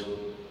yield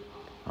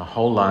our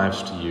whole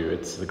lives to you.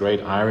 It's the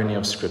great irony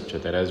of Scripture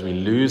that as we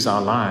lose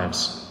our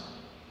lives,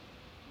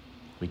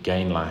 we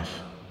gain life.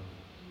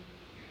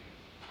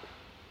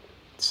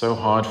 It's so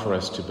hard for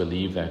us to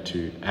believe that,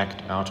 to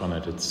act out on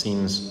it. It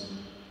seems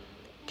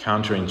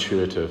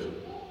counterintuitive.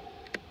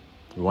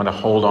 We want to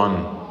hold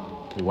on.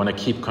 We want to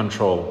keep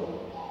control.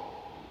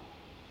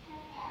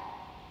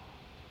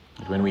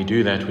 But when we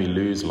do that, we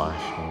lose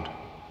life, Lord.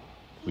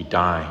 We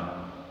die.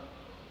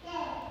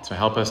 So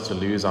help us to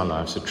lose our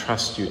lives, to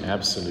trust you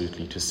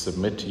absolutely, to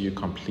submit to you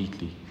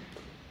completely.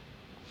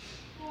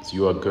 As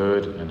you are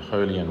good and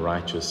holy and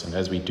righteous, and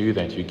as we do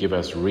that, you give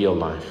us real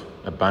life,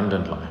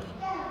 abundant life.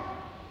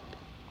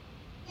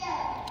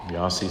 We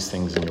ask these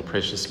things in your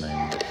precious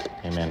name.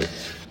 Amen.